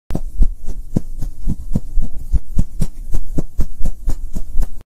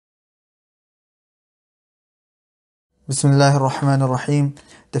Bismillah ar-Rahman ar-Rahim.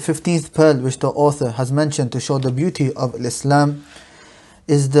 The 15th pearl which the author has mentioned to show the beauty of Islam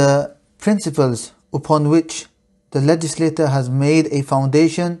is the principles upon which the legislator has made a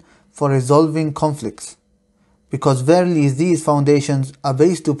foundation for resolving conflicts. Because verily these foundations are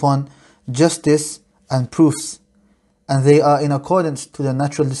based upon justice and proofs, and they are in accordance to the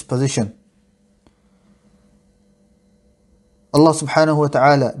natural disposition. Allah subhanahu wa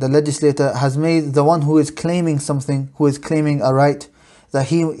ta'ala, the legislator, has made the one who is claiming something, who is claiming a right, that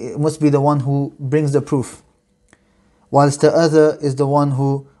he must be the one who brings the proof, whilst the other is the one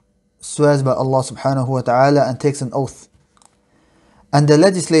who swears by Allah subhanahu wa ta'ala and takes an oath. And the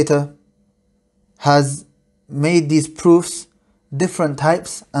legislator has made these proofs different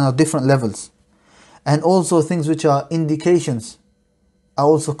types and of different levels. And also things which are indications are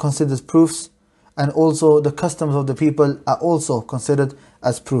also considered as proofs, and also the customs of the people are also considered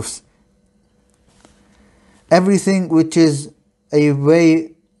as proofs. Everything which is a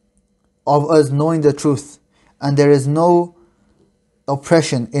way of us knowing the truth, and there is no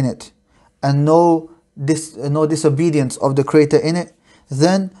oppression in it, and no disobedience of the Creator in it,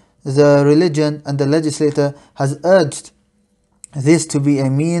 then the religion and the legislator has urged this to be a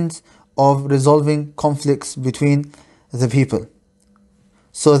means of resolving conflicts between the people,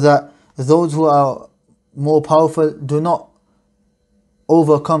 so that those who are more powerful do not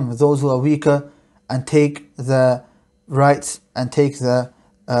overcome those who are weaker and take the rights and take the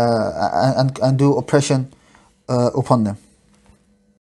and do oppression upon them.